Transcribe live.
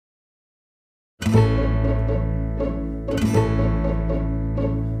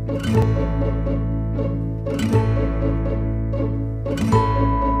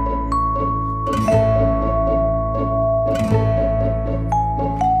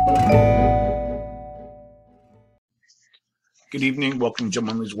Good evening. Welcome to Jim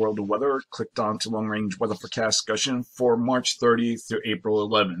Munley's World of Weather. Clicked on to long-range weather forecast discussion for March 30th through April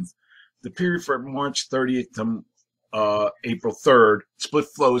 11th. The period for March 30th to April 3rd, split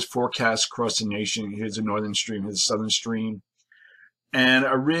flows forecast across the nation. Here's the northern stream, here's the southern stream. And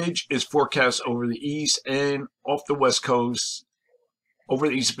a ridge is forecast over the east and off the west coast, over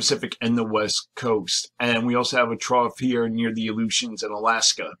the East Pacific and the west coast. And we also have a trough here near the Aleutians in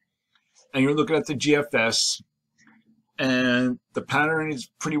Alaska. And you're looking at the GFS. And the pattern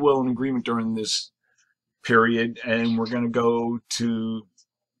is pretty well in agreement during this period. And we're going to go to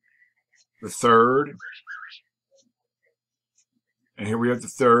the 3rd. And here we have the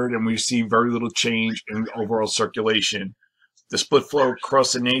 3rd, and we see very little change in overall circulation. The split flow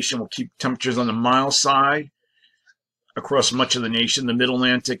across the nation will keep temperatures on the mild side. Across much of the nation, the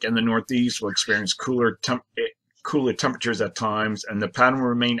Mid-Atlantic and the Northeast will experience cooler temperatures at times, and the pattern will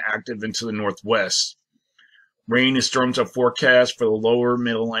remain active into the Northwest. Rain and storms are forecast for the lower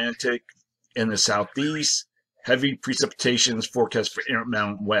Mid-Atlantic and the Southeast. Heavy precipitation is forecast for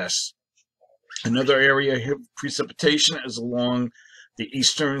Intermountain West. Another area of precipitation is along the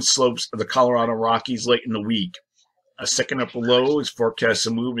eastern slopes of the Colorado Rockies late in the week. A second upper low is forecast to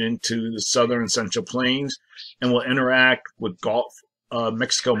move into the southern and central plains and will interact with Gulf of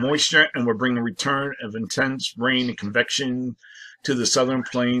Mexico moisture and will bring a return of intense rain and convection to the southern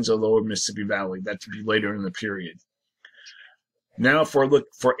plains of lower Mississippi Valley. That to be later in the period. Now for a look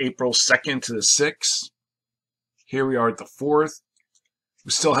for April 2nd to the 6th. Here we are at the 4th.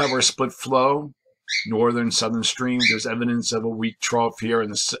 We still have our split flow, northern, southern stream. There's evidence of a weak trough here in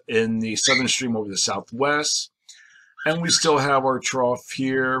the southern stream over the southwest. And we still have our trough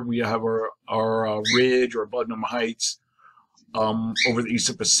here. We have our ridge or above normal heights over the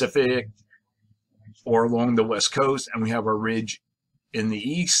eastern Pacific or along the west coast. And we have our ridge in the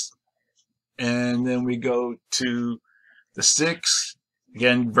east. And then we go to the 6th.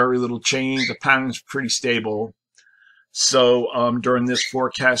 Again, very little change. The pattern's pretty stable. So during this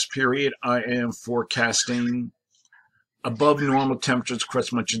forecast period, I am forecasting above normal temperatures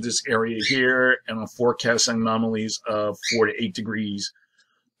across much of this area here, and I'm forecasting anomalies of 4 to 8 degrees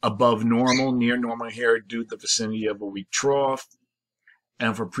above normal, near normal here due to the vicinity of a weak trough.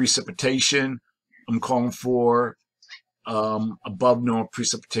 And for precipitation, I'm calling for above normal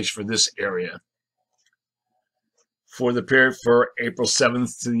precipitation for this area. For the period for April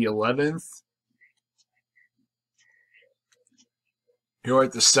 7th to the 11th, here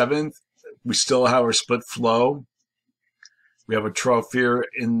at the 7th, we still have our split flow. We have a trough here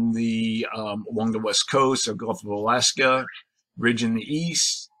in the along the west coast of Gulf of Alaska, ridge in the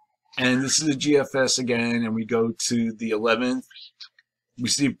east, and this is the GFS again. And we go to the 11th. We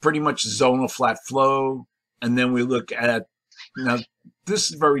see pretty much zonal flat flow, and then we look at now.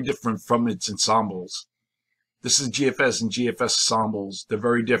 This is very different from its ensembles. This is GFS and GFS ensembles. They're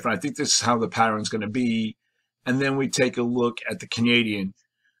very different. I think this is how the pattern is going to be. And then we take a look at the Canadian.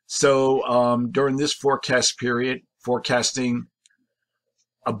 So during this forecast period, forecasting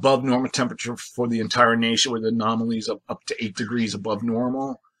above normal temperature for the entire nation with anomalies of up to 8 degrees above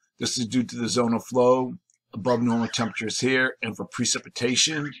normal. This is due to the zonal flow, above normal temperatures here. And for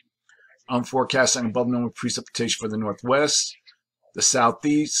precipitation, I'm forecasting above normal precipitation for the Northwest, the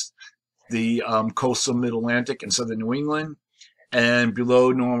Southeast, the coastal Mid-Atlantic and southern New England, and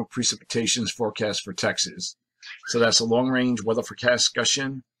below normal precipitation is forecast for Texas. So that's a long-range weather forecast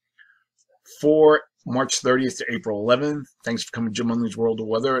discussion for March 30th to April 11th. Thanks for coming to Jim Munley's World of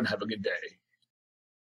Weather, and have a good day.